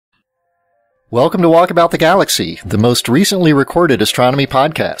Welcome to Walkabout the Galaxy, the most recently recorded astronomy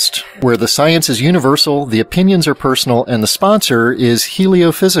podcast, where the science is universal, the opinions are personal, and the sponsor is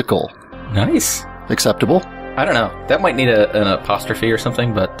heliophysical. Nice. Acceptable? I don't know. That might need an apostrophe or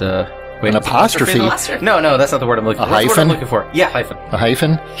something, but... Wait, an apostrophe? No, that's not the word I'm looking for. Hyphen? That's the word I'm looking for. Yeah, hyphen. A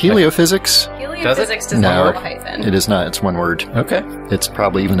hyphen? Heliophysics? Heliophysics does not have a hyphen. It is not. It's one word. Okay. It's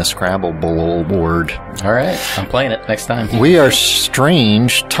probably even a Scrabble word. All right. I'm playing it next time. We are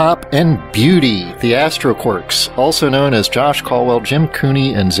Strange, Top, and Beauty, the astroquarks, also known as Josh Caldwell, Jim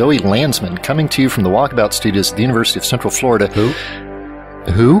Cooney, and Zoe Landsman, coming to you from the Walkabout Studios at the University of Central Florida. Who?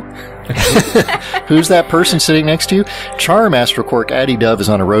 Who's that person sitting next to you? Charm astroquark Addie Dove is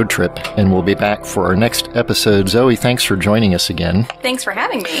on a road trip, and we'll be back for our next episode. Zoe, thanks for joining us again. Thanks for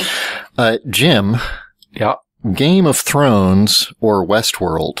having me. Jim. Yeah. Game of Thrones or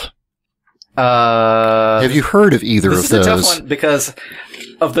Westworld? Have you heard of either of those? This is a tough one because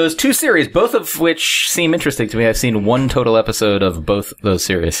of those two series, both of which seem interesting to me. I've seen one total episode of both those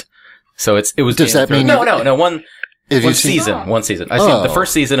series. So it was. Does that mean No, one season. I've seen the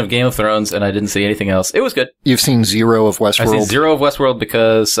first season of Game of Thrones, and I didn't see anything else. It was good. You've seen zero of Westworld? I've seen zero of Westworld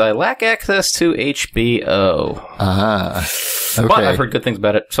because I lack access to HBO. Okay. But I've heard good things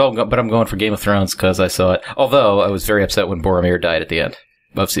about it. But I'm going for Game of Thrones because I saw it. Although I was very upset when Boromir died at the end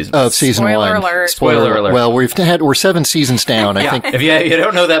of season. Of season Spoiler 1. alert. Spoiler alert. Well, we're 7 seasons down. I think. If you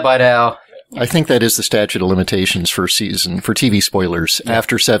don't know that by now. I think that is the statute of limitations for TV spoilers. Yeah.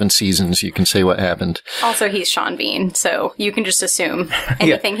 After 7 seasons, you can say what happened. Also, he's Sean Bean, so you can just assume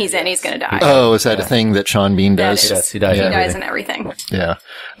anything he's in, he's going to die. Oh, is that a thing that Sean Bean does? He dies in everything. Yeah.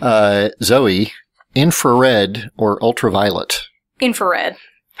 Zoe, infrared or ultraviolet? Infrared.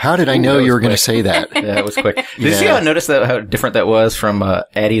 How did I know you were going to say that? Yeah, it was quick. Did you see how I noticed how different that was from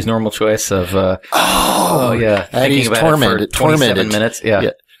Addie's normal choice of... yeah. Addie's tormented. 27 minutes. Yeah.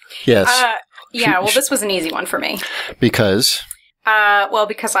 Yes. Well, this was an easy one for me. Because?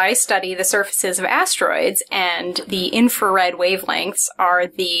 Because I study the surfaces of asteroids, and the infrared wavelengths are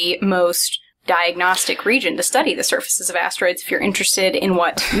the most diagnostic region to study the surfaces of asteroids if you're interested in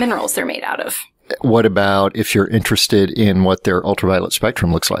what minerals they're made out of. What about if you're interested in what their ultraviolet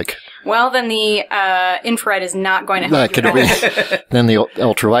spectrum looks like? Well, then the infrared is not going to help you. Then the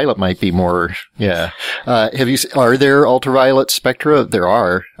ultraviolet might be more, yeah. Are there ultraviolet spectra? There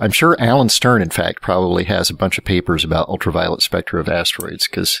are. I'm sure Alan Stern, in fact, probably has a bunch of papers about ultraviolet spectra of asteroids,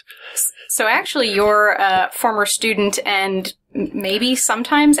 because... So actually, your former student and maybe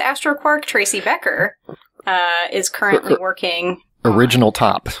sometimes astroquark, Tracy Becker, is currently working... Original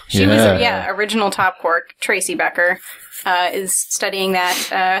top. She was, original top quark. Tracy Becker is studying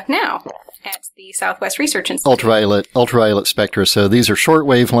that now at the Southwest Research Institute. Ultraviolet spectra. So these are short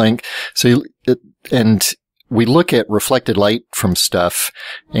wavelength. And we look at reflected light from stuff,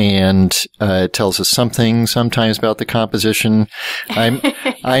 and it tells us something sometimes about the composition.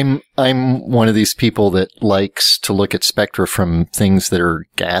 I'm one of these people that likes to look at spectra from things that are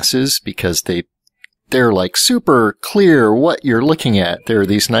gases because they're like super clear what you're looking at. There are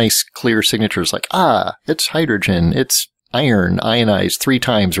these nice clear signatures like, it's hydrogen, it's iron ionized 3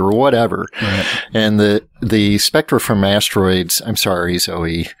 times or whatever. Right. And the spectra from asteroids, I'm sorry,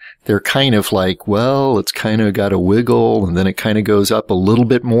 Zoe, they're kind of like, well, it's kind of got a wiggle, and then it kind of goes up a little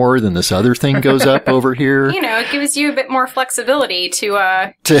bit more than this other thing goes up over here. It gives you a bit more flexibility to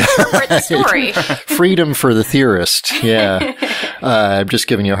interpret the story. Freedom for the theorist. Yeah. I'm just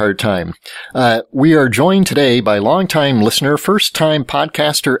giving you a hard time. We are joined today by longtime listener, first-time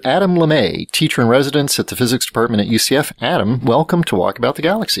podcaster Adam LaMee, teacher in residence at the physics department at UCF. Adam, welcome to Walkabout the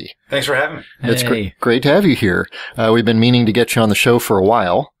Galaxy. Thanks for having me. It's great to have you here. We've been meaning to get you on the show for a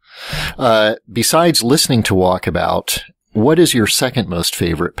while. Besides listening to Walkabout, what is your second most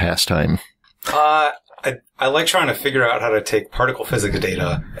favorite pastime? I like trying to figure out how to take particle physics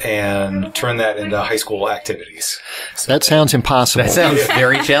data and turn that into high school activities. So, that sounds impossible. That sounds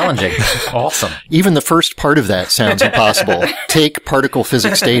very challenging. Awesome. Even the first part of that sounds impossible. Take particle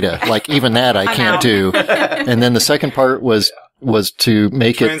physics data. Like, even that I can't do. And then the second part was to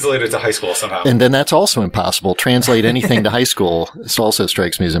make translate it to high school somehow. And then that's also impossible. Translate anything to high school. This also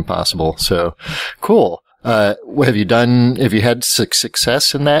strikes me as impossible. So, cool. What have you done? Have you had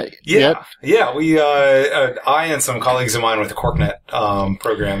success in that yet? Yeah. We, I and some colleagues of mine with the QuarkNet,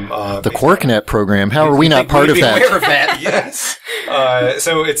 program. The QuarkNet program? How are we not part of that? Aware of that? Yes.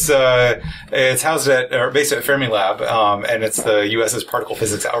 So it's housed based at Fermilab, and it's the US's particle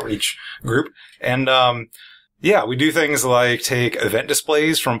physics outreach group. And, we do things like take event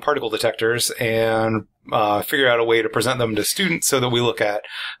displays from particle detectors and, figure out a way to present them to students so that we look at,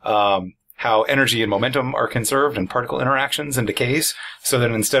 how energy and momentum are conserved in particle interactions and decays, so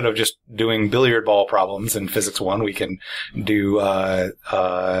that instead of just doing billiard ball problems in Physics 1, we can do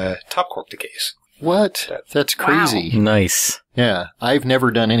top quark decays. What? That's crazy. Wow. Nice. Yeah, I've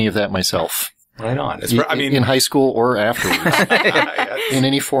never done any of that myself. Right on. In high school or afterwards. In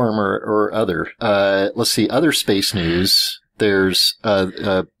any form or other. Let's see, other space news. There's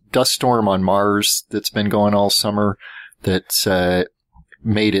a dust storm on Mars that's been going all summer that's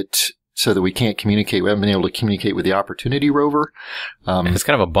made it so that we can't communicate. We haven't been able to communicate with the Opportunity rover. It's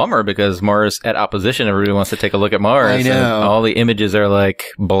kind of a bummer because Mars at opposition, everybody wants to take a look at Mars. I know. And all the images are like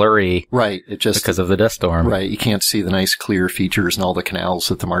blurry. Right. It just because of the dust storm. Right. You can't see the nice clear features and all the canals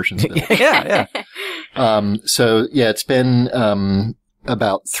that the Martians built. Yeah. So yeah, it's been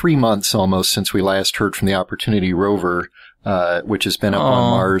about 3 months almost since we last heard from the Opportunity rover, which has been up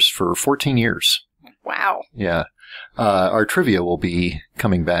on Mars for 14 years. Wow. Yeah. Our trivia will be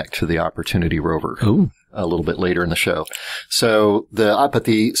coming back to the Opportunity rover a little bit later in the show. So but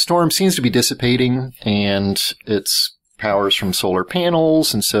the storm seems to be dissipating, and it's powers from solar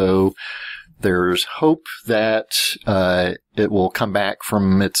panels, and so there's hope that it will come back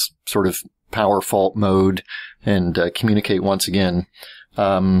from its sort of power fault mode and communicate once again.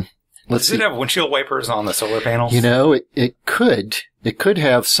 Does it have windshield wipers on the solar panels? You know, it could. It could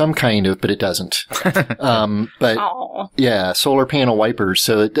have some kind of, but it doesn't. Yeah, solar panel wipers.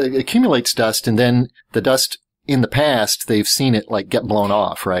 So it accumulates dust, and then the dust in the past, they've seen it like get blown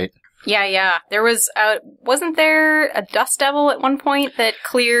off, right? Yeah. There wasn't there a dust devil at one point that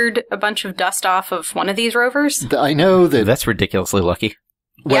cleared a bunch of dust off of one of these rovers? I know that. That's ridiculously lucky.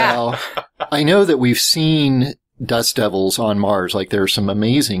 Well, I know that we've seen dust devils on Mars. Like there are some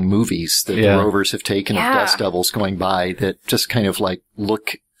amazing movies that the rovers have taken of dust devils going by that just kind of like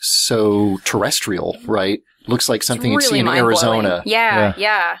look so terrestrial, right? Looks like something you'd see in Arizona.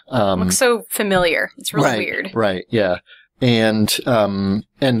 Yeah. Looks so familiar. It's really weird. Right. Yeah. And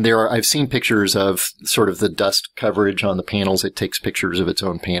I've seen pictures of sort of the dust coverage on the panels. It takes pictures of its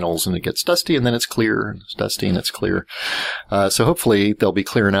own panels, and it gets dusty, and then it's clear. And it's dusty, and it's clear. So hopefully they'll be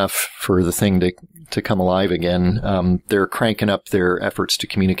clear enough for the thing to come alive again. They're cranking up their efforts to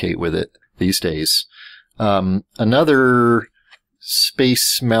communicate with it these days. Another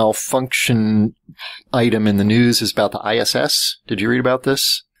space malfunction item in the news is about the ISS. Did you read about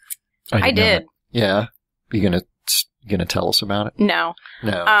this? I did. Yeah. You gonna tell us about it? No.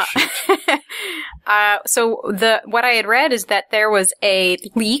 Shoot. So what I had read is that there was a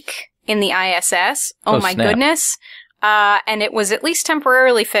leak in the ISS. Oh my goodness. And it was at least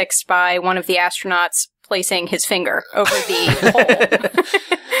temporarily fixed by one of the astronauts placing his finger over the hole.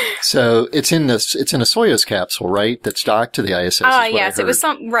 So it's in a Soyuz capsule, right? That's docked to the ISS. Yes, it was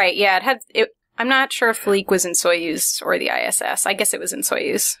right. Yeah, I'm not sure if the leak was in Soyuz or the ISS. I guess it was in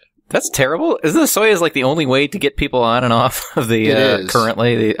Soyuz. That's terrible. Isn't the Soyuz like the only way to get people on and off of the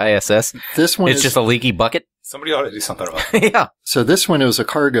currently the ISS? This one is just a leaky bucket. Somebody ought to do something about it. Yeah. So this one is a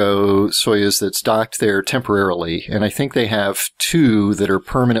cargo Soyuz that's docked there temporarily, and I think they have 2 that are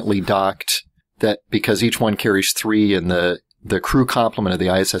permanently docked. That because each one carries 3, and the crew complement of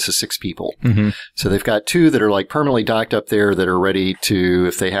the ISS is 6 people. Mm-hmm. So they've got 2 that are like permanently docked up there that are ready to,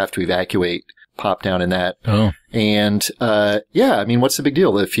 if they have to evacuate, pop down in that. Oh. And, I mean, what's the big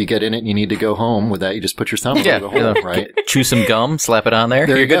deal? If you get in it and you need to go home with that, you just put your thumb over the hole, right? Chew some gum, slap it on there.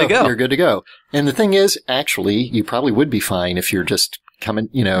 You're good to go. You're good to go. And the thing is, actually, you probably would be fine if you're just coming,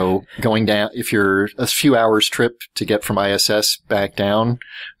 going down, if you're a few hours trip to get from ISS back down.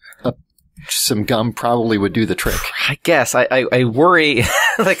 Some gum probably would do the trick. I guess. I worry,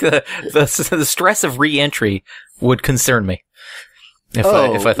 like the stress of re-entry would concern me. If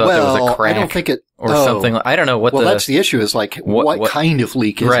I thought there was a crack, I don't think it or something. I don't know what. Well, that's the issue. Is like what kind of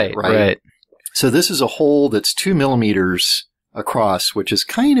leak is it? Right. So this is a hole that's 2 millimeters across, which is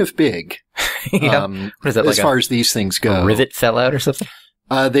kind of big. Yeah. What is that? As far as these things go, a rivet fell out or something.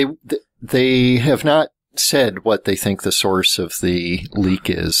 They have not said what they think the source of the leak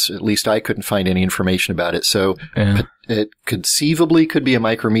is. At least I couldn't find any information about it. So it conceivably could be a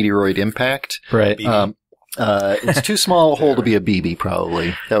micrometeoroid impact. Right. It's too small a hole to be a BB,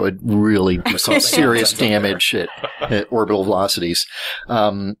 probably. That would really do some serious damage at orbital velocities.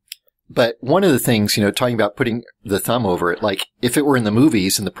 But one of the things, talking about putting the thumb over it, like if it were in the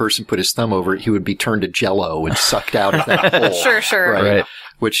movies and the person put his thumb over it, he would be turned to jello and sucked out of that hole. Sure. Right.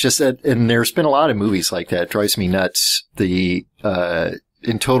 Which and there's been a lot of movies like that. It drives me nuts.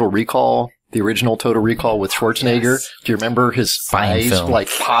 In Total Recall, the original Total Recall with Schwarzenegger. Yes. Do you remember his Fine eyes film. like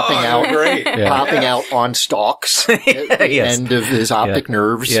popping out, Great. popping out on stalks at the Yes. end of his optic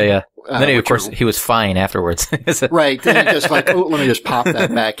nerves? Yeah. Then, he, of which course, are- he was fine afterwards. Right. Then he just like, oh, let me just pop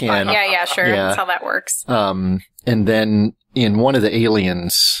that back in. Yeah, sure. Yeah. That's how that works. And then in one of the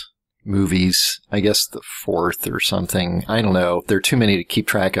Aliens movies, I guess the fourth or something, I don't know. There are too many to keep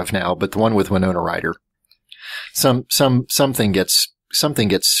track of now, but the one with Winona Ryder, something gets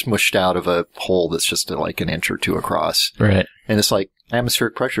smushed out of a hole that's just like an inch or two across. Right. And it's like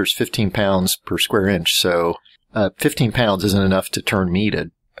atmospheric pressure is 15 pounds per square inch. So, 15 pounds isn't enough to turn me to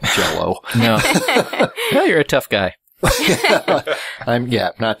Jello. No. No, you're a tough guy. I'm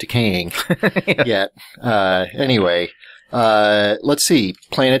not decaying yet. Anyway, let's see.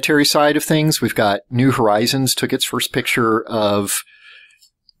 Planetary side of things. We've got New Horizons took its first picture of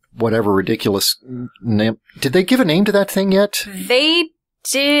whatever ridiculous name. Did they give a name to that thing yet? They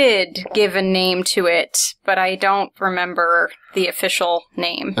did give a name to it, but I don't remember the official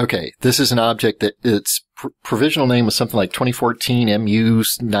name. Okay. This is an object that its provisional name was something like 2014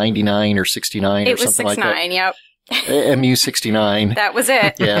 MU-99 or 69 or It was something like that. 69, yep. MU-69. That was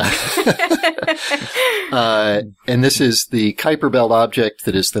it. Yeah. And this is the Kuiper Belt object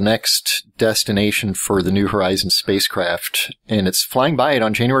that is the next destination for the New Horizons spacecraft. And it's flying by it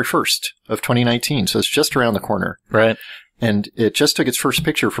on January 1st of 2019. So it's just around the corner. Right. And it just took its first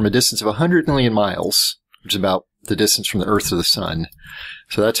picture from a distance of 100 million miles, which is about the distance from the Earth to the Sun.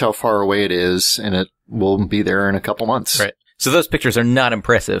 So that's how far away it is. And it will be there in a couple months. Right. So those pictures are not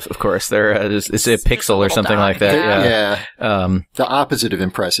impressive, of course. They're it's a pixel or something like that. Yeah. The opposite of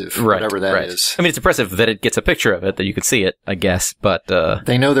impressive, Right, whatever that right. is. I mean, it's impressive that it gets a picture of it, that you can see it, I guess. But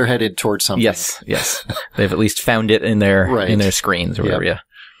They know they're headed towards something. yes, they've at least found it in their Right. in their screens or whatever. Yep.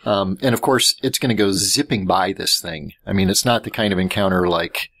 Yeah. And of course, it's going to go zipping by this thing. I mean, it's not the kind of encounter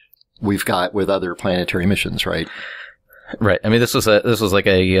like we've got with other planetary missions, right? Right. I mean, this was like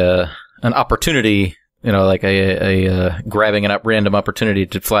an opportunity. You know, like a grabbing a random opportunity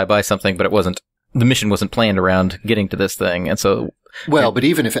to fly by something, but it wasn't. The mission wasn't planned around getting to this thing, and so. Well, but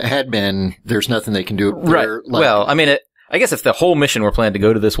even if it had been, there's nothing they can do. Right. Well, I mean, I guess if the whole mission were planned to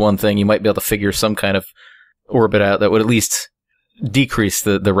go to this one thing, you might be able to figure some kind of orbit out that would at least decrease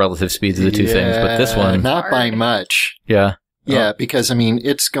the relative speeds of the two things. But this one, not by much. yeah, Yeah, because I mean,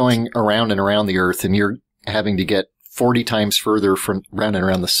 it's going around and around the Earth, and you're having to get 40 times further from round and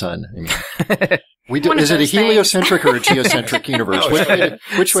around the Sun. I mean. Is it a heliocentric or a geocentric universe?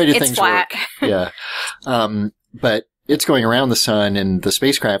 Which way do things flat. work? Yeah. But it's going around the Sun, and the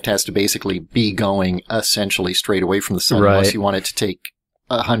spacecraft has to basically be going essentially straight away from the Sun unless you want it to take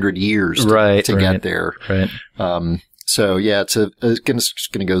 100 years to get there. Right. So yeah, it's going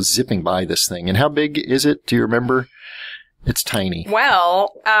to go zipping by this thing. And how big is it? Do you remember? It's tiny.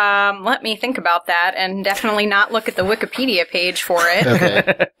 Well, let me think about that and definitely not look at the Wikipedia page for it.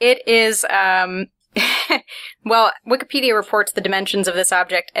 Okay. It is, well, Wikipedia reports the dimensions of this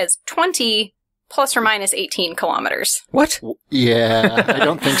object as 20 plus or minus 18 kilometers. What? Yeah, I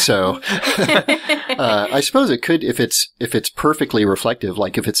don't think so. I suppose it could if it's perfectly reflective,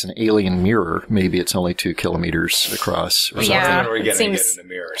 like if it's an alien mirror, maybe it's only 2 kilometers across or something. Yeah, We're it getting seems- it in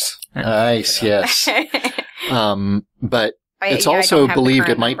the mirrors. Nice, yes. But it's I also don't have the believed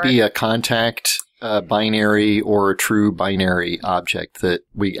current it might number. be a contact binary or a true binary object, that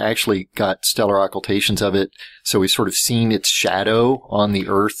we actually got stellar occultations of it. So we've sort of seen its shadow on the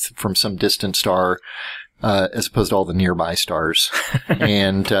Earth from some distant star, as opposed to all the nearby stars.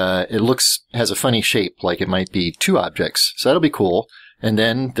 And it has a funny shape, like it might be 2 objects. So that'll be cool. And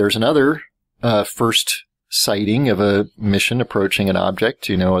then there's another first sighting of a mission approaching an object.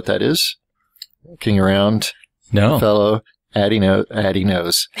 Do you know what that is? Looking around. No. Fellow Addie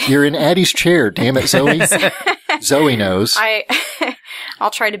knows. You're in Addie's chair, damn it, Zoe. Zoe knows. I'll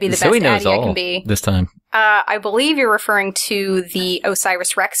try to be the Zoe best knows Addie I all can be. this time. I believe you're referring to the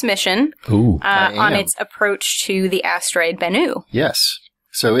OSIRIS-REx mission Ooh. on its approach to the asteroid Bennu. Yes.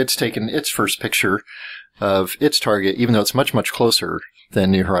 So it's taken its first picture of its target, even though it's much, much closer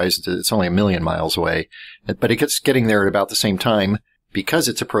than New Horizons. It's only 1 million miles away. But it gets getting there at about the same time, because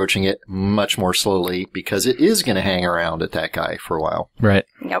it's approaching it much more slowly, because it is going to hang around at that guy for a while. Right.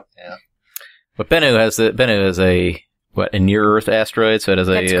 Yep. Yeah. But Bennu is a near-Earth asteroid, so it has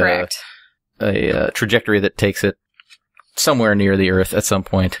That's correct. a trajectory that takes it somewhere near the Earth at some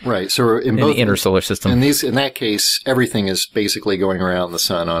point Right. So in in both the inner solar system. in that case, everything is basically going around the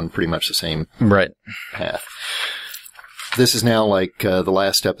sun on pretty much the same Right. path. This is now like the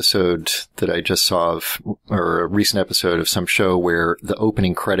last episode that I just saw of, or a recent episode of some show where the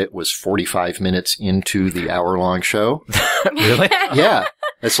opening credit was 45 minutes into the hour-long show. Really? Yeah.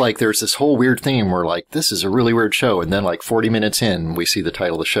 It's like there's this whole weird theme where like, this is a really weird show. And then like 40 minutes in, we see the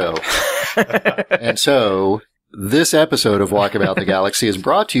title of the show. And so this episode of Walkabout the Galaxy is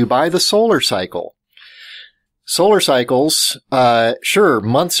brought to you by the solar cycle. Solar cycles, sure,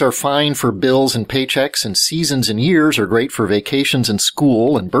 months are fine for bills and paychecks, and seasons and years are great for vacations and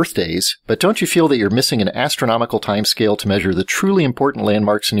school and birthdays, but don't you feel that you're missing an astronomical timescale to measure the truly important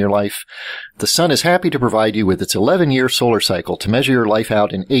landmarks in your life? The sun is happy to provide you with its 11-year solar cycle to measure your life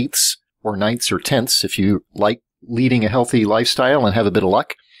out in eighths, or ninths, or tenths if you like leading a healthy lifestyle and have a bit of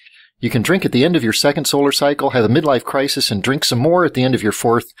luck. You can drink at the end of your second solar cycle, have a midlife crisis, and drink some more at the end of your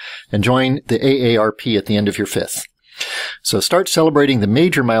fourth, and join the AARP at the end of your fifth. So start celebrating the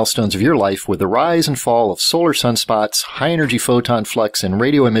major milestones of your life with the rise and fall of solar sunspots, high-energy photon flux, and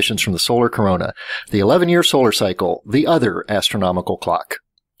radio emissions from the solar corona. The 11-year solar cycle, the other astronomical clock.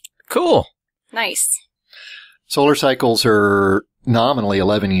 Cool. Nice. Solar cycles are nominally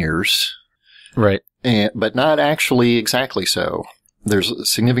 11 years. Right. But not actually exactly so. There's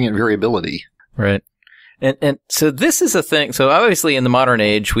significant variability. Right. And so this is a thing. So obviously in the modern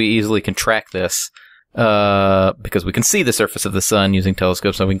age, we easily can track this, because we can see the surface of the sun using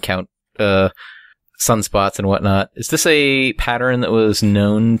telescopes, so we can count, sunspots and whatnot. Is this a pattern that was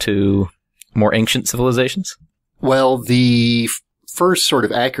known to more ancient civilizations? Well, the first sort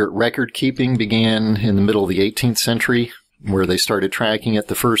of accurate record keeping began in the middle of the 18th century, where they started tracking it.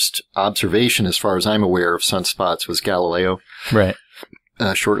 The first observation, as far as I'm aware, of sunspots was Galileo. Right.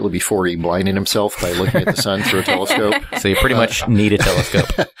 Shortly before he blinded himself by looking at the sun through a telescope. So you pretty much need a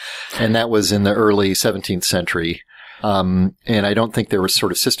telescope. And that was in the early 17th century. And I don't think there was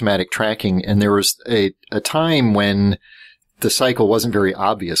sort of systematic tracking. And there was a time when the cycle wasn't very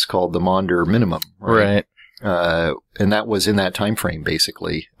obvious, called the Maunder minimum. Right. And that was in that time frame,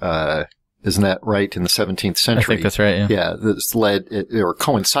 basically. Isn't that right? In the 17th century. I think that's right, yeah. Yeah, this or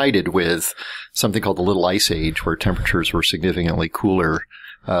coincided with something called the Little Ice Age, where temperatures were significantly cooler,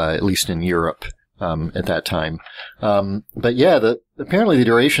 at least in Europe, at that time. But yeah, apparently the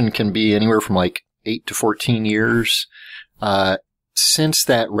duration can be anywhere from like 8 to 14 years. Since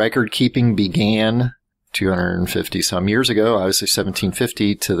that record keeping began 250 some years ago, obviously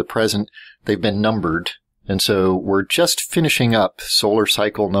 1750 to the present, they've been numbered. And so we're just finishing up solar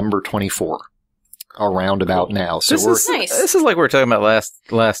cycle number 24 around about now. So Nice. This is like we were talking about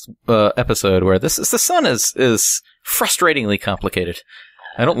last episode, where the sun is frustratingly complicated.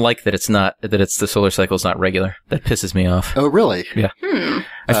 I don't like that the solar cycle is not regular. That pisses me off. Oh, really? Yeah.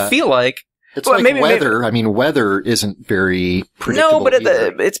 I feel like it's like weather. I mean, weather isn't very predictable. No, but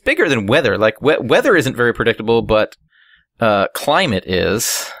it's bigger than weather. Like weather isn't very predictable, but climate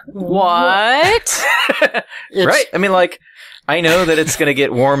is. What? Right? I mean, like, I know that it's going to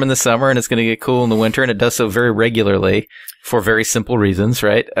get warm in the summer and it's going to get cool in the winter, and it does so very regularly for very simple reasons,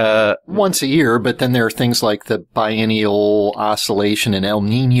 right? Once a year, but then there are things like the biennial oscillation in El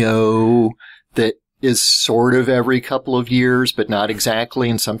Nino that is sort of every couple of years, but not exactly,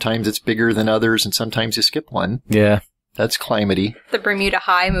 and sometimes it's bigger than others, and sometimes you skip one. Yeah. That's climatey. The Bermuda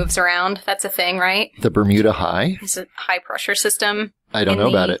High moves around. That's a thing, right? The Bermuda High? It's a high pressure system. I don't know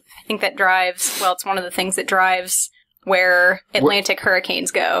about it. I think that drives, well, it's one of the things that drives where Atlantic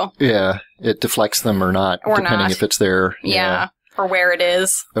hurricanes go. Yeah. It deflects them or not, depending if it's there. Yeah. Or where it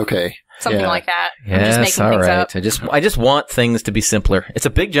is. Okay. Something like that. Yes, I'm just making all things right. up. I just want things to be simpler. It's a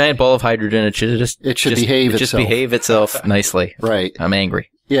big giant ball of hydrogen. It should behave itself nicely. Right. I'm angry.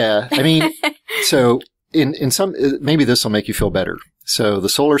 Yeah. I mean, so in some, maybe this will make you feel better. So the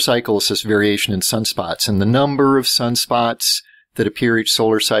solar cycle is this variation in sunspots, and the number of sunspots that appear each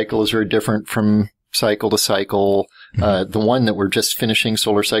solar cycle is very different from cycle to cycle. The one that we're just finishing,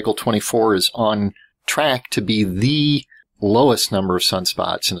 solar cycle 24, is on track to be the lowest number of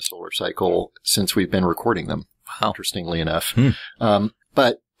sunspots in a solar cycle since we've been recording them. Wow. Interestingly enough.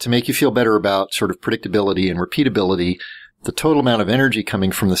 But to make you feel better about sort of predictability and repeatability, the total amount of energy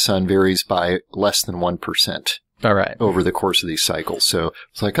coming from the sun varies by less than 1%. All right. Over the course of these cycles. So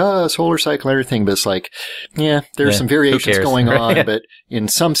it's like, solar cycle and everything, but it's like, there's some variations going on, but in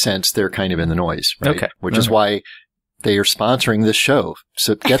some sense, they're kind of in the noise, right? Okay. Which is why they are sponsoring this show.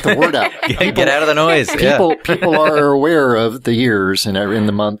 So get the word out. Get out of the noise. People are aware of the years and are in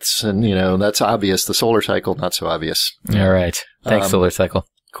the months, and, that's obvious. The solar cycle, not so obvious. All right. Thanks, solar cycle.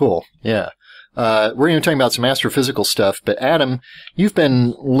 Cool. Yeah. We're going to be talking about some astrophysical stuff, but Adam, you've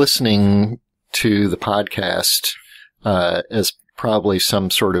been listening to the podcast as probably some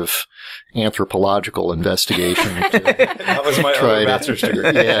sort of anthropological investigation. That was my master's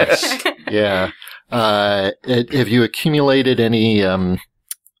degree. Yes. Yeah. Have you accumulated any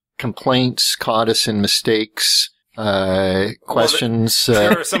complaints, caught us in mistakes questions.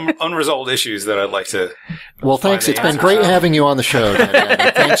 There are some unresolved issues that I'd like to. Well, thanks. It's been great having you on the show.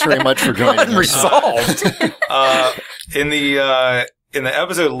 Adam. Thanks very much for joining us. Unresolved. In the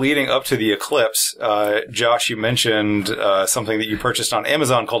episode leading up to the eclipse, Josh, you mentioned something that you purchased on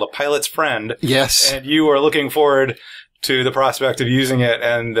Amazon called a Pilot's Friend. Yes. And you are looking forward to the prospect of using it,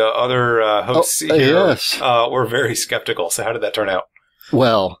 and the other hosts here were very skeptical. So how did that turn out?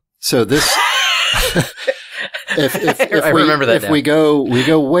 Well, so this... If we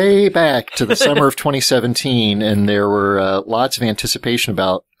go way back to the summer of 2017, and there were lots of anticipation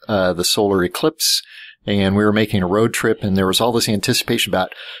about the solar eclipse, and we were making a road trip, and there was all this anticipation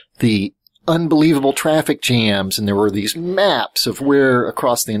about the unbelievable traffic jams, and there were these maps of where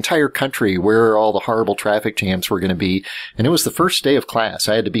across the entire country where all the horrible traffic jams were going to be. And it was the first day of class.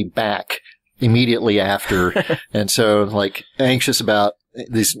 I had to be back immediately after, and so like anxious about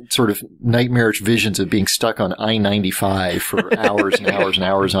these sort of nightmarish visions of being stuck on I-95 for hours and hours and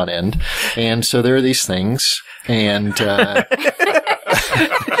hours on end. And so there are these things, and there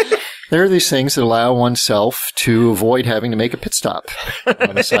are these things that allow oneself to avoid having to make a pit stop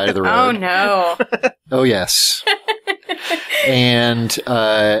on the side of the road. Oh, no. Oh, yes. And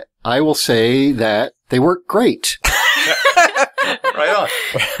I will say that they work great. Right on.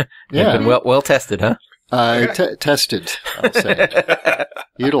 Yeah. Been well tested, huh? Tested, I'll say.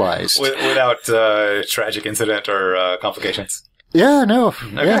 Utilized. Without tragic incident or complications. Yeah, no.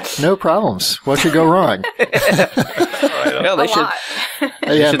 Okay. Yeah, no problems. What could go wrong? Well, they should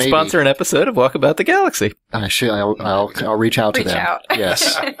Maybe. sponsor an episode of Walkabout the Galaxy. I should. I'll reach out to them. out.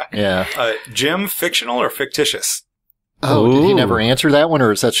 Yes. Yeah. Jim, fictional or fictitious? Oh, did he Ooh. never answer that one,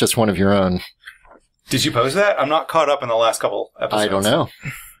 or is that just one of your own? Did you pose that? I'm not caught up in the last couple episodes. I don't know.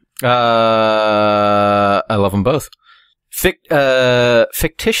 I love them both.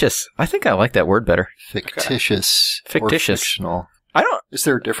 Fictitious. I think I like that word better. Fictitious. Fictitious. Or fictional. I don't. Is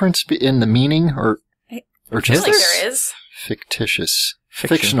there a difference in the meaning, or I just feel like there is. fictitious?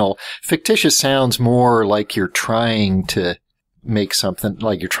 Fiction. Fictional. Fictitious sounds more like you're trying to make something,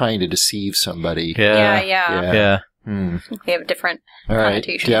 like you're trying to deceive somebody. Yeah. Yeah. They have different All right.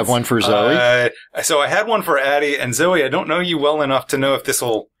 connotations. Do you have one for Zoe? So I had one for Addie and Zoe. I don't know you well enough to know if this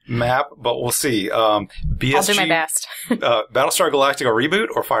will map, but we'll see. BSG, I'll do my best. Battlestar Galactica reboot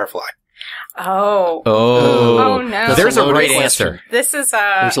or Firefly? Oh. Oh. No. That's There's a loaded right question. answer. This is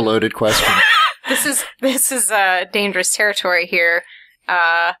There's a loaded question. this is dangerous territory here.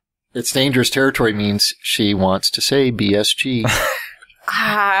 It's dangerous territory means she wants to say BSG.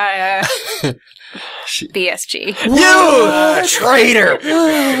 BSG. You traitor!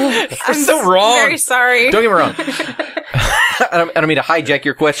 I'm so wrong. Very sorry. Don't get me wrong. I don't mean to hijack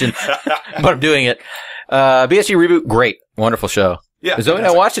your question, but I'm doing it. BSG reboot, great, wonderful show. Yeah, Zoe and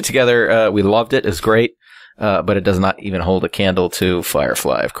I watched it together. We loved it. It's great. But it does not even hold a candle to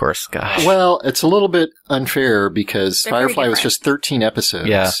Firefly, of course. Gosh. Well, it's a little bit unfair because They're very Firefly was different. just 13 episodes.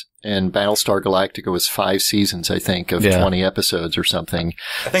 Yeah. And Battlestar Galactica was 5 seasons, I think, of 20 episodes or something.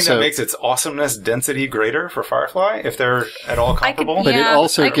 I think that makes its awesomeness density greater for Firefly, if they're at all comparable. But it Yeah,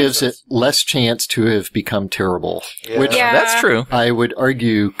 also I- gives it less chance to have become terrible, which Yeah. That's true. I would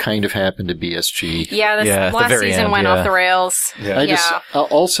argue kind of happened to BSG. Yeah, this Yeah, at the last very season end, went yeah. off the rails. Yeah.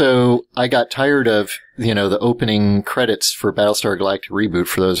 I got tired of, the opening credits for Battlestar Galactica reboot,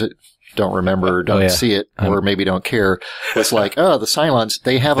 for those that don't remember or don't see it, or maybe don't care. It's like, the Cylons,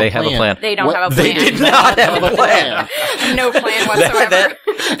 they have a plan. They don't What- have a They plan. did not have a plan. No plan whatsoever. That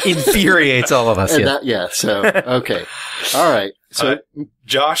infuriates all of us. And Yeah. so, okay. All right. So,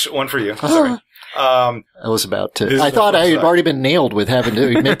 Josh, one for you. Sorry. I was about to. This is I the thought flip I had side. already been nailed with having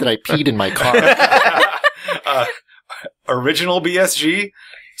to admit that I peed in my car. Original BSG,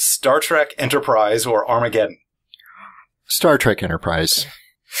 Star Trek Enterprise, or Armageddon? Star Trek Enterprise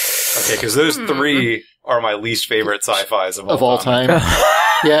Okay, because those three are my least favorite sci-fis of all time.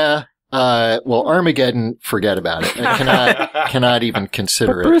 Yeah. Well, Armageddon, forget about it. I cannot even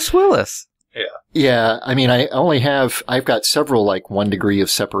consider it. Bruce Willis. Yeah. I mean, I've got several 1 degree of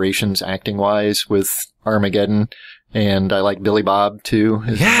separations acting wise with Armageddon, and I like Billy Bob too.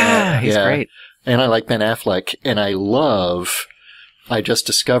 He's Yeah. great. And I like Ben Affleck, and I just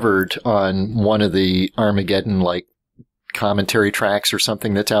discovered on one of the Armageddon, commentary tracks or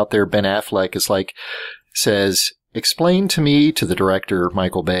something that's out there, Ben Affleck is says, explain to me, to the director,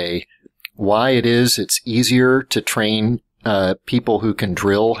 Michael Bay, why it's easier to train people who can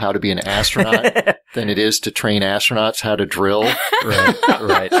drill how to be an astronaut than it is to train astronauts how to drill.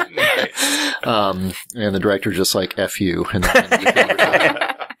 Right. And the director just F you.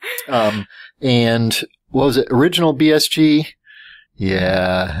 And what was it? Original BSG?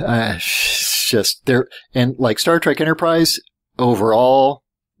 Yeah, it's just there, and like Star Trek Enterprise overall,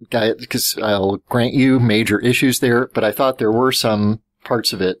 because I'll grant you major issues there, but I thought there were some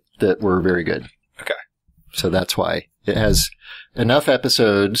parts of it that were very good. Okay. So that's why it has enough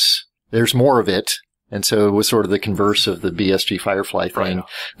episodes. There's more of it. And so it was sort of the converse of the BSG Firefly thing. Right.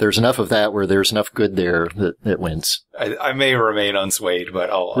 There's enough of that where there's enough good there that it wins. I may remain unswayed, but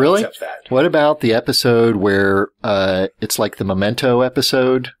I'll really? accept that. What about the episode where it's like the Memento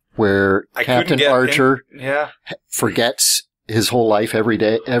episode where Captain Archer forgets his whole life every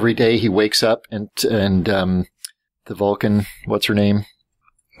day? Every day he wakes up and the Vulcan, what's her name?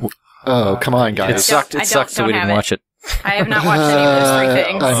 Oh, come on, guys. It sucked, so we didn't watch it. I have not watched any of those three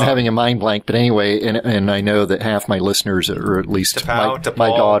things. I'm having a mind blank, but anyway, and I know that half my listeners, or at least my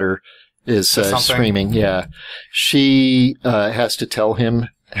daughter, is screaming. Yeah. She has to tell him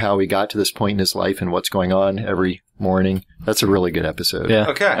how he got to this point in his life and what's going on every morning. That's a really good episode. Yeah.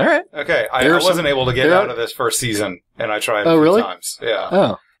 Okay. All right. Okay. I wasn't able to get out of this first season, and I tried a few times. Yeah.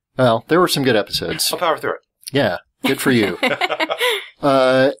 Oh. Well, there were some good episodes. I'll power through it. Yeah. Good for you.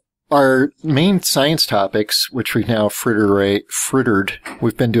 Our main science topics, which we've now frittered,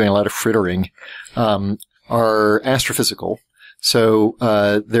 we've been doing a lot of frittering, are astrophysical. So,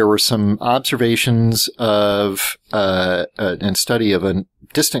 there were some observations of, and study of a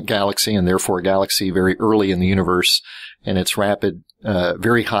distant galaxy, and therefore a galaxy very early in the universe, and its rapid,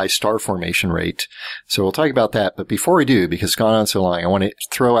 very high star formation rate. So we'll talk about that. But before we do, because it's gone on so long, I want to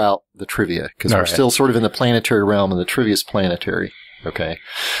throw out the trivia, because we're still sort of in the planetary realm, and the trivia is planetary. Okay.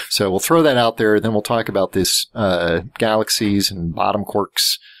 So we'll throw that out there. Then we'll talk about this, galaxies and bottom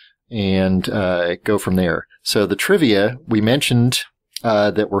quarks and, go from there. So the trivia, we mentioned,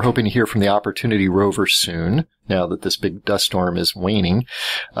 that we're hoping to hear from the Opportunity rover soon, now that this big dust storm is waning.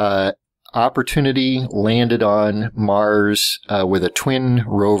 Opportunity landed on Mars, with a twin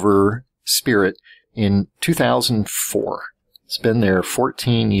rover Spirit in 2004. It's been there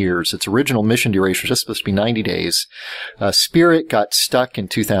 14 years. Its original mission duration was just supposed to be 90 days. Spirit got stuck in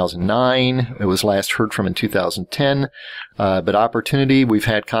 2009. It was last heard from in 2010. But Opportunity, we've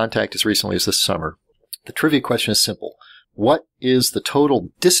had contact as recently as this summer. The trivia question is simple. What is the total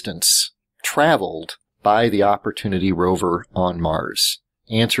distance traveled by the Opportunity rover on Mars?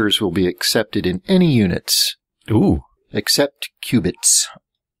 Answers will be accepted in any units. Ooh. Except qubits.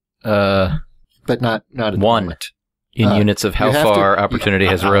 But not at the moment. In units of how far Opportunity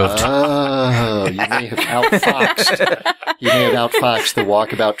has roved. Oh, you may have outfoxed the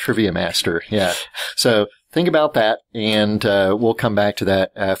Walkabout Trivia Master. Yeah. So think about that, and we'll come back to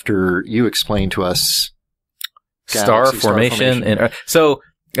that after you explain to us star formation. So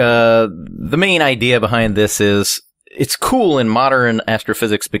the main idea behind this is it's cool in modern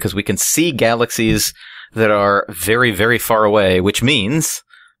astrophysics because we can see galaxies that are very, very far away, which means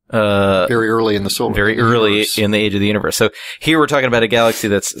very early in the early in the age of the universe. So here we're talking about a galaxy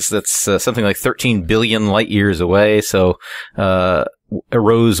that's something like 13 billion light years away. So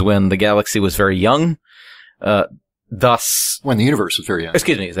arose when the galaxy was very young. Thus, when the universe was very young.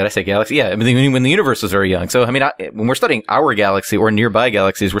 Excuse me, did I say galaxy? Yeah, I mean, when the universe was very young. So, I mean, when we're studying our galaxy or nearby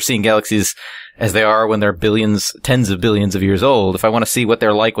galaxies, we're seeing galaxies as they are when they're billions, tens of billions of years old. If I want to see what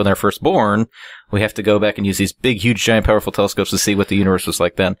they're like when they're first born, we have to go back and use these big, huge, giant, powerful telescopes to see what the universe was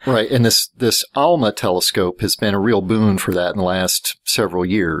like then. Right, and this ALMA telescope has been a real boon for that in the last several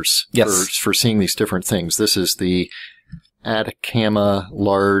years. Yes. For seeing these different things. This is the Atacama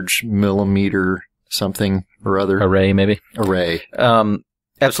Large Millimeter something or other. Array, maybe? Array.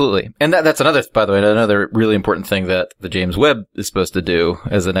 Absolutely. And that's another, by the way, another really important thing that the James Webb is supposed to do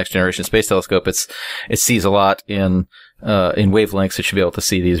as a next generation space telescope. It sees a lot in wavelengths. It should be able to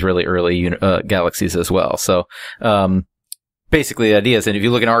see these really early, galaxies as well. So, basically the idea is that if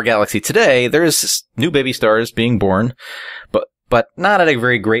you look in our galaxy today, there's new baby stars being born, but not at a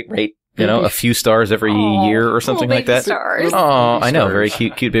very great rate. You know, a few stars every year or something like that. Stars. Oh, I know. Very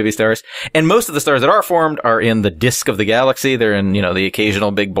cute baby stars. And most of the stars that are formed are in the disk of the galaxy. They're in, the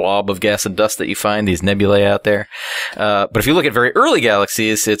occasional big blob of gas and dust that you find, these nebulae out there. But if you look at very early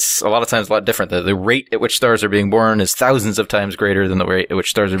galaxies, it's a lot of times a lot different. The rate at which stars are being born is thousands of times greater than the rate at which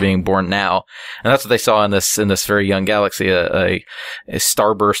stars are being born now. And that's what they saw in this very young galaxy, a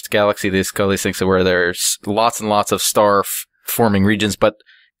starburst galaxy. They call these things where there's lots and lots of star forming regions, but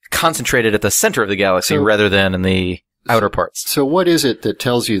concentrated at the center of the galaxy rather than in the outer parts. So what is it that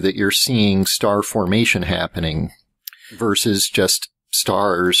tells you that you're seeing star formation happening versus just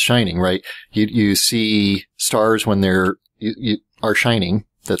stars shining, right? You see stars when you are shining.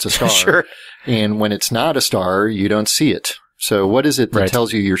 That's a star. Sure. And when it's not a star, you don't see it. So what is it that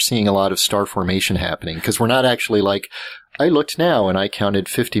tells you you're seeing a lot of star formation happening? Because we're not actually like I looked now and I counted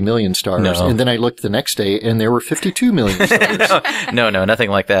 50 million stars. No. And then I looked the next day and there were 52 million stars. No, nothing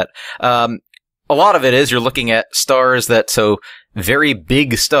like that. A lot of it is you're looking at stars so very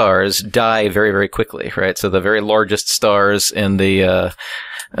big stars die very, very quickly, right? So the very largest stars in the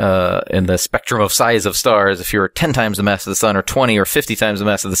spectrum of size of stars, if you're 10 times the mass of the sun or 20 or 50 times the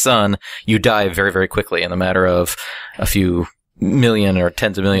mass of the sun, you die very, very quickly in the matter of a few million or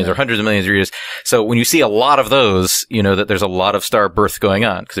tens of millions or hundreds of millions of years. So when you see a lot of those, you know that there's a lot of star birth going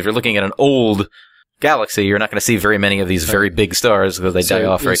on. Because if you're looking at an old galaxy, you're not going to see very many of these very big stars because they die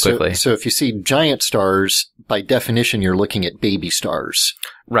off very quickly. So if you see giant stars, by definition, you're looking at baby stars.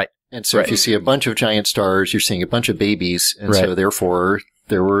 Right. And so if you see a bunch of giant stars, you're seeing a bunch of babies. And so therefore,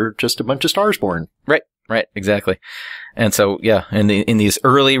 there were just a bunch of stars born. Right, exactly. And so, yeah, in these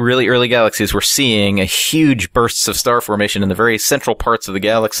really early galaxies, we're seeing a huge bursts of star formation in the very central parts of the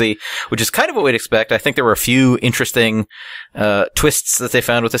galaxy, which is kind of what we'd expect. I think there were a few interesting twists that they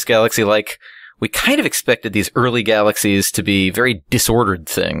found with this galaxy, like we kind of expected these early galaxies to be very disordered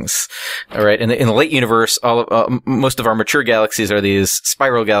things. All right. In the late universe, most of our mature galaxies are these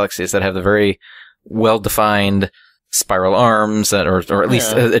spiral galaxies that have the very well-defined spiral arms or at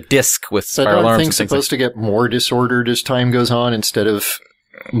least a disk with spiral arms. Things supposed to get more disordered as time goes on instead of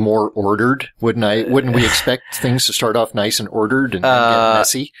more ordered? Wouldn't we expect things to start off nice and ordered and get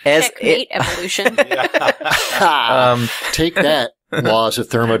messy? Checkmate evolution. Take that, laws of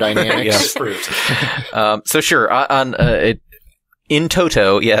thermodynamics. So sure, in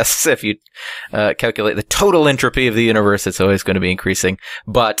toto, yes, if you calculate the total entropy of the universe, it's always going to be increasing.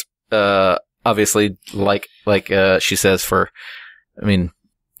 But obviously, like she says, in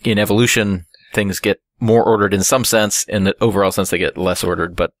evolution, things get more ordered in some sense. In the overall sense, they get less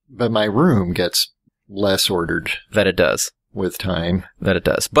ordered. But my room gets less ordered. That it does. With time. That it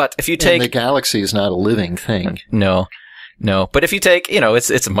does. But if you take... And the galaxy is not a living thing. No. But if you take,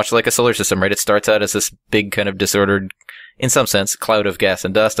 it's much like a solar system, right? It starts out as this big kind of disordered, in some sense, cloud of gas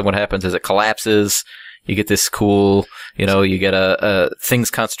and dust. And what happens is it collapses. You get this cool, you get things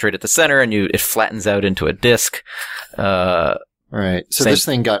concentrate at the center and it flattens out into a disk. Right. So this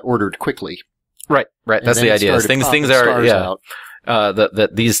thing got ordered quickly. Right. That's the idea. Things are,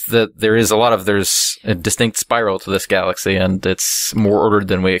 there's a distinct spiral to this galaxy and it's more ordered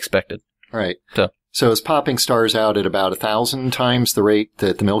than we expected. Right. So it's popping stars out at about 1,000 times the rate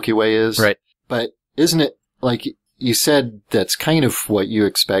that the Milky Way is. Right. But isn't it, like you said, that's kind of what you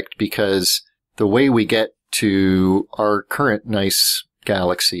expect because the way we get to our current nice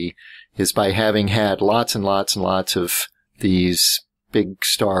galaxy is by having had lots and lots and lots of these big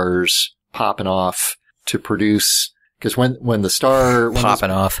stars popping off to produce, because when the star...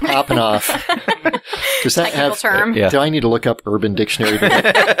 Popping off. Does that technical term? Do I need to look up Urban Dictionary?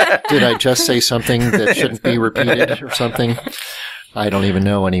 Did I just say something that shouldn't be repeated or something? I don't even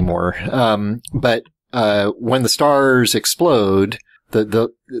know anymore. But when the stars explode,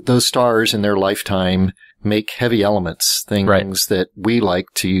 those stars in their lifetime make heavy elements, things that we like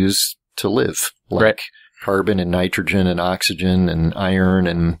to use to live, like carbon and nitrogen and oxygen and iron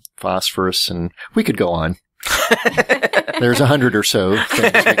and phosphorus, and we could go on. There's 100 or so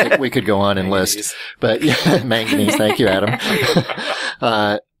things we could go on and list. But yeah, manganese, thank you, Adam.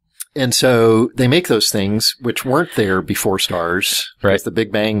 And so they make those things which weren't there before stars. Right. The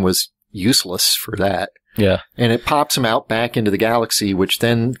Big Bang was useless for that. Yeah. And it pops them out back into the galaxy, which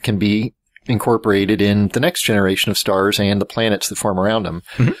then can be incorporated in the next generation of stars and the planets that form around them.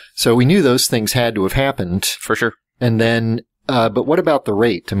 Mm-hmm. So we knew those things had to have happened. For sure. And then, but what about the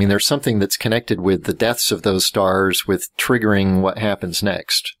rate? I mean, there's something that's connected with the deaths of those stars with triggering what happens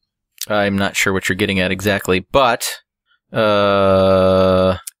next. I'm not sure what you're getting at exactly, but,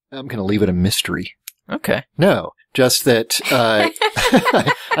 I'm going to leave it a mystery. Okay. No, just that,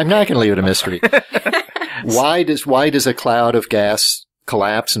 I'm not going to leave it a mystery. Why does a cloud of gas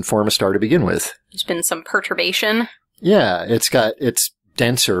collapse and form a star to begin with? There's been some perturbation. Yeah, it's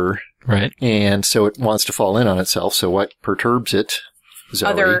denser. Right. And so it wants to fall in on itself. So what perturbs it?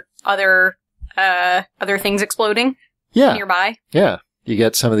 Zoe? Other things exploding? Yeah. Nearby? Yeah. You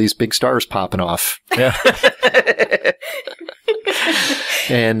get some of these big stars popping off. Yeah.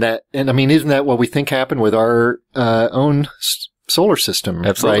 And I mean, isn't that what we think happened with our own solar system?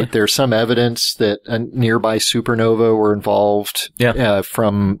 Absolutely. Right? There's some evidence that a nearby supernova were involved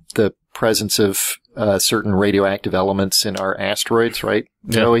from the presence of certain radioactive elements in our asteroids, right,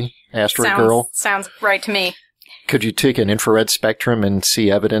 Zoe? Asteroid girl? Sounds right to me. Could you take an infrared spectrum and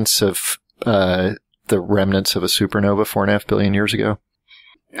see evidence of the remnants of a supernova 4.5 billion years ago?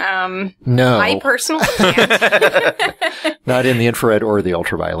 No. I personally can't. Not in the infrared or the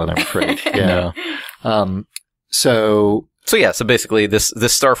ultraviolet, I'm afraid. Yeah. No. So So basically this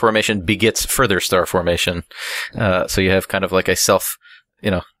star formation begets further star formation. So you have kind of like a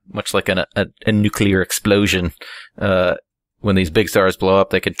much like a nuclear explosion. When these big stars blow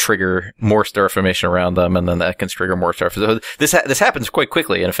up, they can trigger more star formation around them, and then that can trigger more star formation. So this happens quite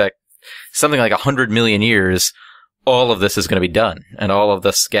quickly. In fact, something like 100 million years, all of this is going to be done. And all of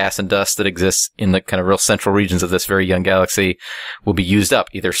this gas and dust that exists in the kind of real central regions of this very young galaxy will be used up,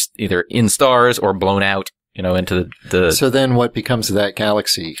 either in stars or blown out, into the... So then what becomes of that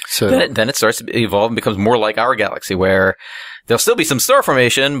galaxy? So then it starts to evolve and becomes more like our galaxy, where there'll still be some star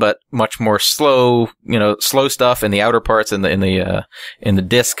formation, but much more slow stuff in the outer parts in the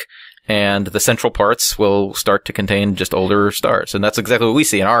disk. And the central parts will start to contain just older stars. And that's exactly what we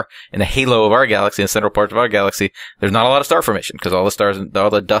see in the halo of our galaxy, in the central parts of our galaxy. There's not a lot of star formation because all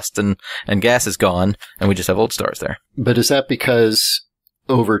the dust and gas is gone, and we just have old stars there. But is that because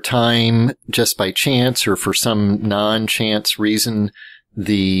over time, just by chance or for some non-chance reason,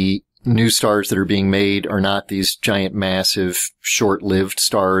 the new stars that are being made are not these giant, massive, short-lived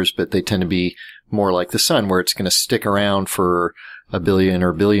stars, but they tend to be more like the sun, where it's going to stick around for a billion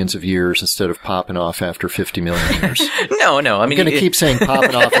or billions of years instead of popping off after 50 million years? No. I'm going to keep saying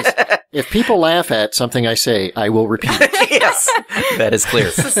popping off. If people laugh at something I say, I will repeat it. Yes, that is clear.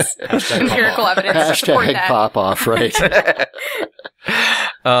 Empirical evidence to support Hashtag that. pop off, right?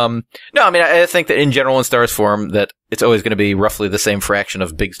 No, I think that in general, when stars form, that it's always going to be roughly the same fraction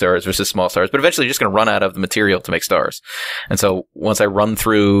of big stars versus small stars, but eventually you're just going to run out of the material to make stars. And so once I run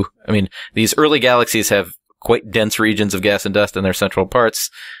through, these early galaxies have quite dense regions of gas and dust in their central parts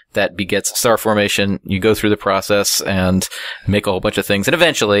that begets star formation. You go through the process and make a whole bunch of things, and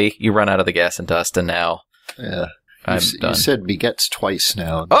eventually you run out of the gas and dust, and now I'm done. You said begets twice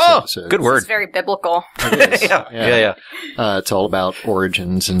now. Oh, episode. good word. This is very biblical. It is. Yeah. It's all about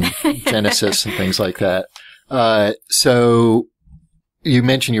origins and Genesis and things like that. So you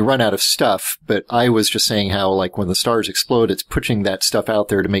mentioned you run out of stuff, but I was just saying how, like, when the stars explode, it's pushing that stuff out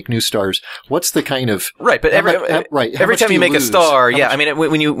there to make new stars. What's the kind of... Right, but every time you make a star,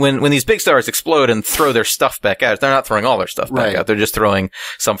 when these big stars explode and throw their stuff back out, they're not throwing all their stuff back out. They're just throwing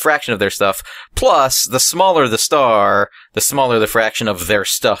some fraction of their stuff. Plus, the smaller the star, the smaller the fraction of their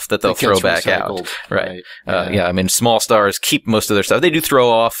stuff that they'll throw back out. Right. Small stars keep most of their stuff. They do throw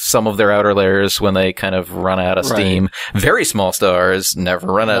off some of their outer layers when they kind of run out of steam. Very small stars never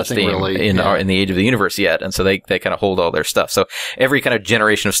run out of steam in the age of the universe yet, and so they kind of hold all their stuff. So every kind of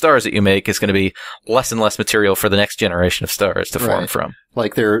generation of stars that you make is going to be less and less material for the next generation of stars to form from.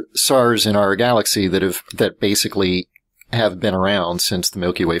 Like there are stars in our galaxy that basically have been around since the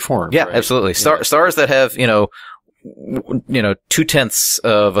Milky Way formed. Yeah, right? absolutely. Stars that have 0.2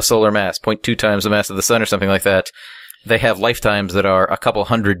 of a solar mass, 0.2 times the mass of the sun, or something like that. They have lifetimes that are a couple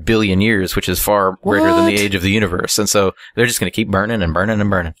 100 billion years, which is far greater than the age of the universe. And so they're just going to keep burning and burning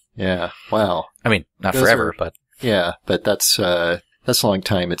and burning. Yeah. Wow. Not forever, but. Yeah, but that's a long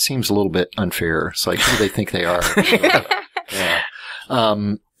time. It seems a little bit unfair. It's like, who do they think they are? Yeah.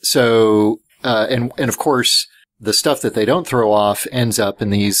 And of course, the stuff that they don't throw off ends up in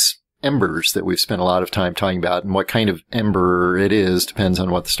these embers that we've spent a lot of time talking about, and what kind of ember it is depends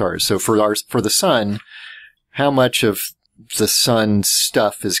on what the star is. So for the sun, how much of the sun's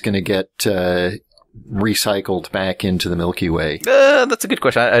stuff is going to get recycled back into the Milky Way? That's a good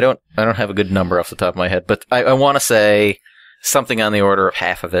question. I don't have a good number off the top of my head, but I want to say something on the order of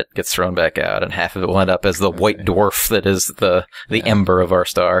half of it gets thrown back out, and half of it will end up as the white dwarf that is the ember of our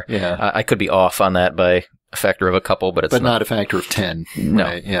star. Yeah. I could be off on that by a factor of a couple, but it's not a factor of 10. No.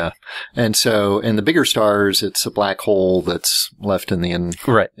 Right? Yeah. And so in the bigger stars, it's a black hole that's left in the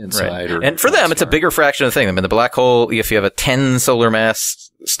inside. And for them, it's a bigger fraction of the thing. The black hole, if you have a 10 solar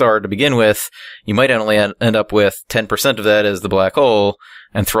mass star to begin with, you might only end up with 10% of that as the black hole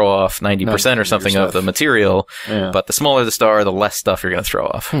and throw off 90% or something of the material. Yeah. But the smaller the star, the less stuff you're going to throw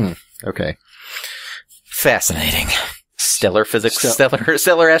off. Okay. Fascinating. Stellar physics,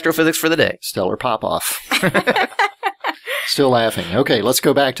 stellar astrophysics for the day. Stellar pop-off. Still laughing. Okay, let's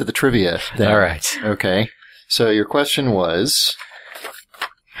go back to the trivia then. All right. Okay. So your question was,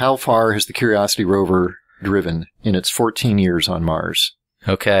 how far has the Curiosity rover driven in its 14 years on Mars?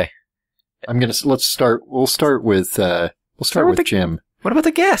 Okay. We'll start with Jim. What about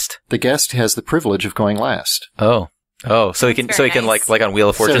the guest? The guest has the privilege of going last. Oh, so he can like on Wheel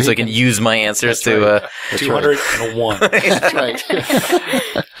of Fortune, so he can use my answers to, 201. That's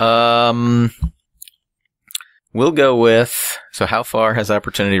right. We'll go with, so how far has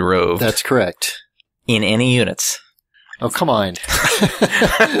Opportunity roved? That's correct. In any units? Oh, come on.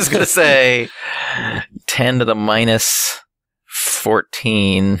 I was going to say 10 to the minus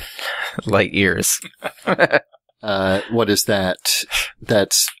 14 light years. What is that?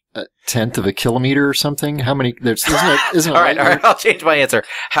 That's a tenth of a kilometer or something? How many? Isn't it all right, I'll change my answer.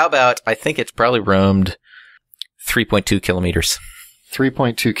 How about, I think it's probably roamed 3.2 kilometers.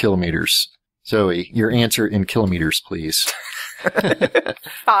 3.2 kilometers. Zoe, your answer in kilometers, please.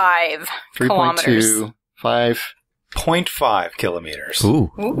 5 kilometers. 3.2, 5. 0.5 kilometers.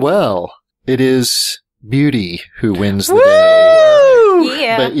 Ooh. Well, it is Beauty who wins the day.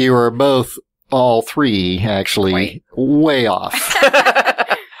 Yeah. But you are both, all three, actually, way off.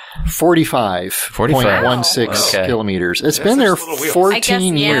 45.16 Okay. kilometers. It's That's been there just little wheels.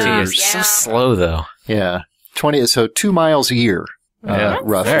 14 yeah. years. It's so slow, though. Yeah. 20, so 2 miles a year, Yeah.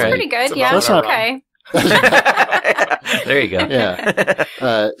 roughly. All right. Pretty good. It's Yeah, about that's what okay. There you go.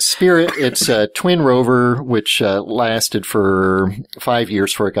 Yeah. Spirit, it's a twin rover, which lasted for 5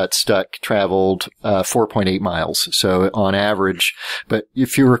 years before it got stuck, traveled 4.8 miles. So on average, but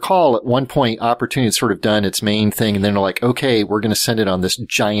if you recall, at one point, Opportunity had sort of done its main thing, and then they're like, okay, we're going to send it on this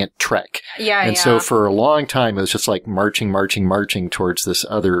giant trek. Yeah, And so for a long time, it was just like marching towards this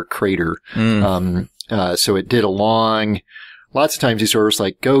other crater. So it did lots of times these rovers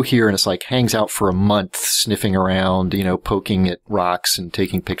like go here and it's like hangs out for a month sniffing around, poking at rocks and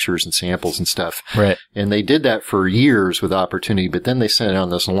taking pictures and samples and stuff. Right. And they did that for years with Opportunity, but then they sent it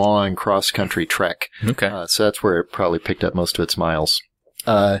on this long cross-country trek. Okay. So that's where it probably picked up most of its miles.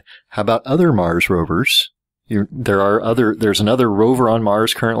 How about other Mars rovers? There's another rover on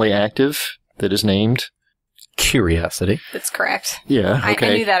Mars currently active that is named. Curiosity. That's correct. Yeah.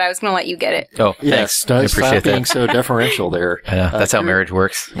 Okay. I knew that. I was going to let you get it. Oh, Yes. thanks. I Stop appreciate being that. so deferential there. I know. That's how marriage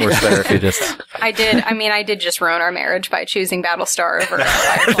works. Works better if you just... I did just ruin our marriage by choosing Battlestar over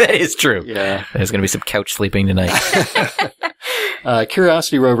Firefly. That is true. Yeah. There's going to be some couch sleeping tonight.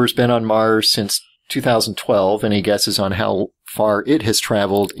 Curiosity rover's been on Mars since 2012. Any guesses on how far it has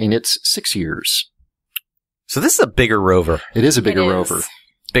traveled in its 6 years? So this is a bigger rover. It is a bigger It is. rover.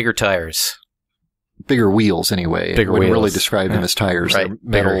 Bigger tires. Bigger wheels, anyway. Bigger I wouldn't really wheels. describe them as tires. Right.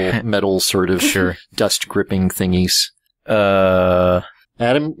 They're metal sort of Sure. dust gripping thingies. Uh,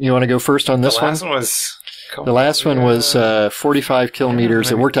 Adam, you want to go first on this The one? last one was... The last one was 45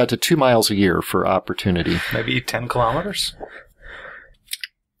 kilometers. It worked out to 2 miles a year for Opportunity. maybe 10 kilometers?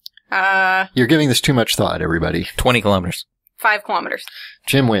 You're giving this too much thought, everybody. 20 kilometers. 5 kilometers.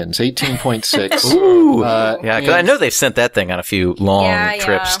 Jim wins, 18.6. Ooh. Uh, Yeah, because I and- know they've sent that thing on a few long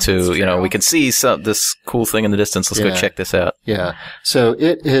trips that's to, true. we can see this cool thing in the distance. Let's go Yeah. check this out. Yeah. So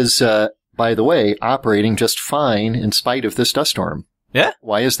it is, by the way, operating just fine in spite of this dust storm. Yeah.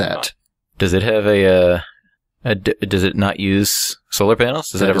 Why is that? Does it have does it not use solar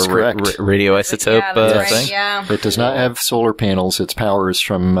panels? Does That it have is a correct. radioisotope Yeah, that's right. thing? Yeah. It does not have solar panels. Its power is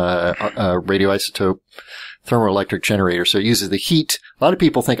from radioisotope thermoelectric generator. So it uses the heat. A lot of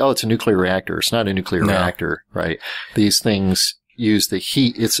people think, it's a nuclear reactor. It's not a nuclear No. reactor, right? These things use the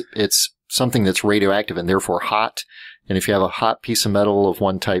heat. It's something that's radioactive and therefore hot. And if you have a hot piece of metal of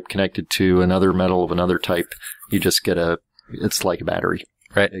one type connected to another metal of another type, you just get it's like a battery.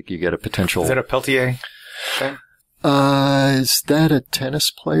 Right. You get a potential. Is that a Peltier thing? Is that a tennis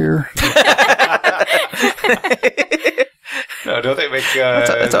player? No, don't they make...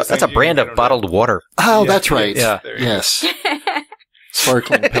 That's a brand of bottled water. Oh, Yeah. that's right. Yeah. There you go. Yes.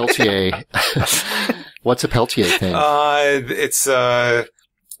 Sparkling Peltier. What's a Peltier thing? It's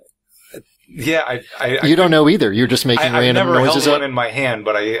yeah. You don't know either. You're just making I've random never noises held up. one in my hand,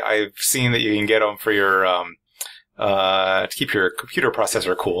 but I've seen that you can get them for your to keep your computer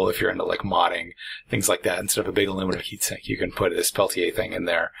processor cool if you're into like modding things like that. Instead of a big aluminum heatsink, you can put this Peltier thing in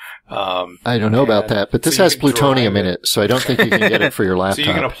there. I don't know about and that, but this so you has can plutonium drive in it, so I don't think you can get it for your So laptop.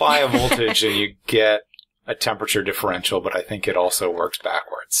 you can apply a voltage and you get a temperature differential, but I think it also works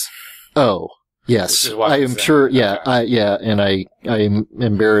backwards. Oh, yes. Which is why I it's am there. sure. Yeah, Okay. and I'm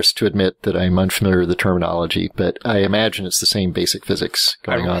embarrassed to admit that I'm unfamiliar with the terminology, but I imagine it's the same basic physics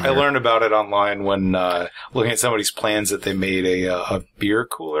going on I there. learned about it online when looking at somebody's plans that they made a beer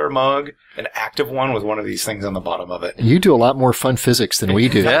cooler mug, an active one with one of these things on the bottom of it. You do a lot more fun physics than we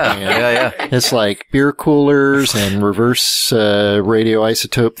do. Yeah, man. yeah. It's like beer coolers and reverse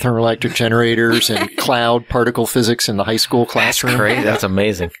radioisotope thermoelectric generators and cloud particle physics in the high school That's classroom. crazy. That's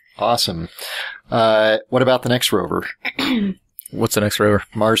amazing. Awesome. What about the next rover? What's the next rover?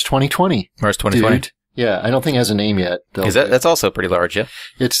 Mars 2020. Mars 2020. Dude. Yeah, I don't think it has a name yet. That's also pretty large, yeah?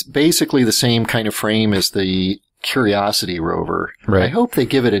 It's basically the same kind of frame as the Curiosity rover. Right. I hope they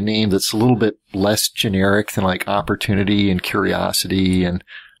give it a name that's a little bit less generic than like Opportunity and Curiosity and,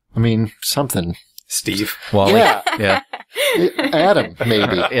 something. Steve. Wally. Yeah. Yeah. Adam,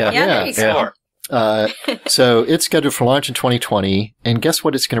 maybe. Yeah. there you go. So it's scheduled for launch in 2020, and guess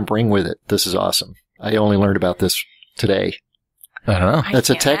what it's going to bring with it? This is awesome. I only learned about this today. I don't know. That's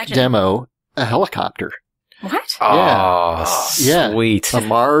a tech demo, a helicopter. What? Oh, Yeah. sweet. A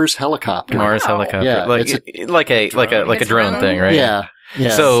Mars helicopter. Mars helicopter. Yeah, like a drone thing, right? Yeah.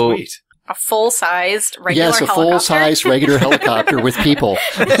 Yeah. So, Sweet. A full-sized regular yes, a helicopter? full-size regular helicopter with people.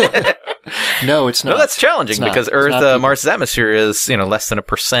 No, it's not. no, that's challenging It's not. because It's not Earth, people. Mars's atmosphere is, less than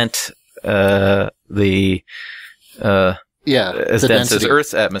 1%, as the dense as density.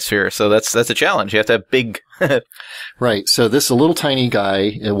 Earth's atmosphere. So that's a challenge. You have to have big. Right. So this is a little tiny guy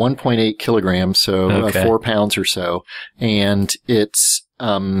at 1.8 kilograms, so Okay. 4 pounds or so. And it's,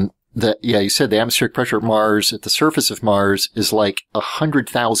 you said the atmospheric pressure of Mars at the surface of Mars is like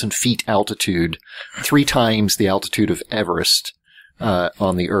 100,000 feet altitude, 3 times the altitude of Everest,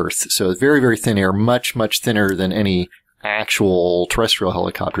 on the Earth. So very, very thin air, much, much thinner than any actual terrestrial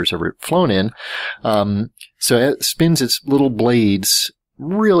helicopters ever flown in. So it spins its little blades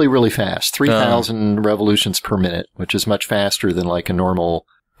really, really fast, 3,000 revolutions per minute, which is much faster than like a normal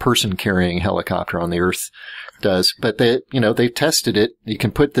person carrying helicopter on the Earth does. But they've tested it. You can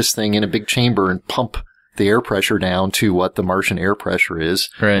put this thing in a big chamber and pump the air pressure down to what the Martian air pressure is.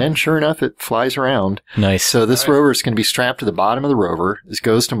 Right. And sure enough, it flies around. Nice. So this rover is going to be strapped to the bottom of the rover. It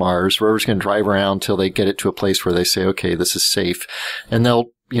goes to Mars. The rover's going to drive around until they get it to a place where they say, okay, this is safe. And they'll,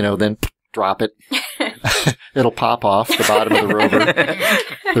 then drop it. It'll pop off the bottom of the rover.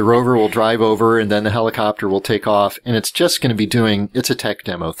 The rover will drive over and then the helicopter will take off. And it's just going to be it's a tech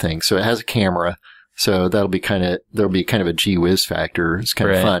demo thing. So it has a camera. So there'll be kind of a gee whiz factor. It's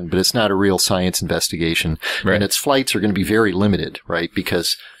kind of fun, but it's not a real science investigation. Right. And its flights are going to be very limited, right?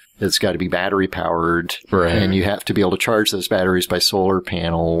 Because it's got to be battery powered. Right. And you have to be able to charge those batteries by solar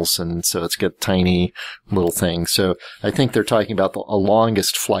panels. And so it's got tiny little things. So I think they're talking about a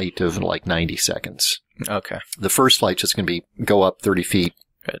longest flight of like 90 seconds. Okay. The first flight's just going to be go up 30 feet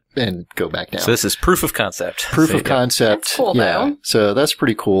and go back down. So this is proof of concept. Proof of concept. That's cool, yeah. though. So that's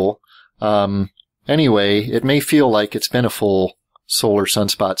pretty cool. Anyway, it may feel like it's been a full solar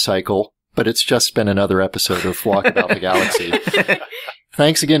sunspot cycle, but it's just been another episode of Walkabout the Galaxy.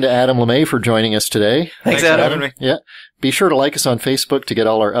 Thanks again to Adam LaMee for joining us today. Thanks, for Adam. having me. Yeah. Be sure to like us on Facebook to get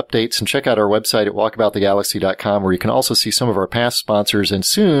all our updates and check out our website at walkaboutthegalaxy.com where you can also see some of our past sponsors, and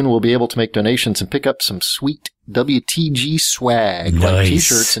soon we'll be able to make donations and pick up some sweet WTG swag like Nice.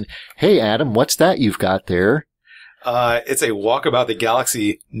 t-shirts. And hey, Adam, what's that you've got there? It's a Walkabout the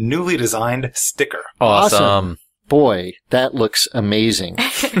Galaxy newly designed sticker. Awesome. Boy, that looks amazing.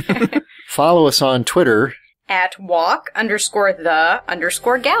 Follow us on Twitter, At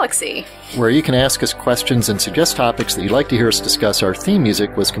walk_the_galaxy. where you can ask us questions and suggest topics that you'd like to hear us discuss. Our theme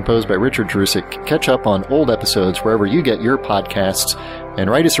music was composed by Richard Drusik. Catch up on old episodes wherever you get your podcasts,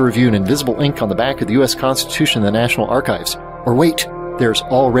 and write us a review in invisible ink on the back of the U.S. Constitution and the National Archives. Or wait, there's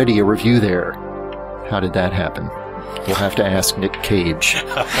already a review there. How did that happen? We'll have to ask Nick Cage.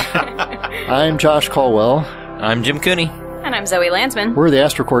 I'm Josh Caldwell. I'm Jim Cooney. And I'm Zoe Landsman. We're the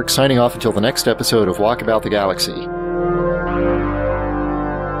astroquarks signing off until the next episode of Walkabout the Galaxy.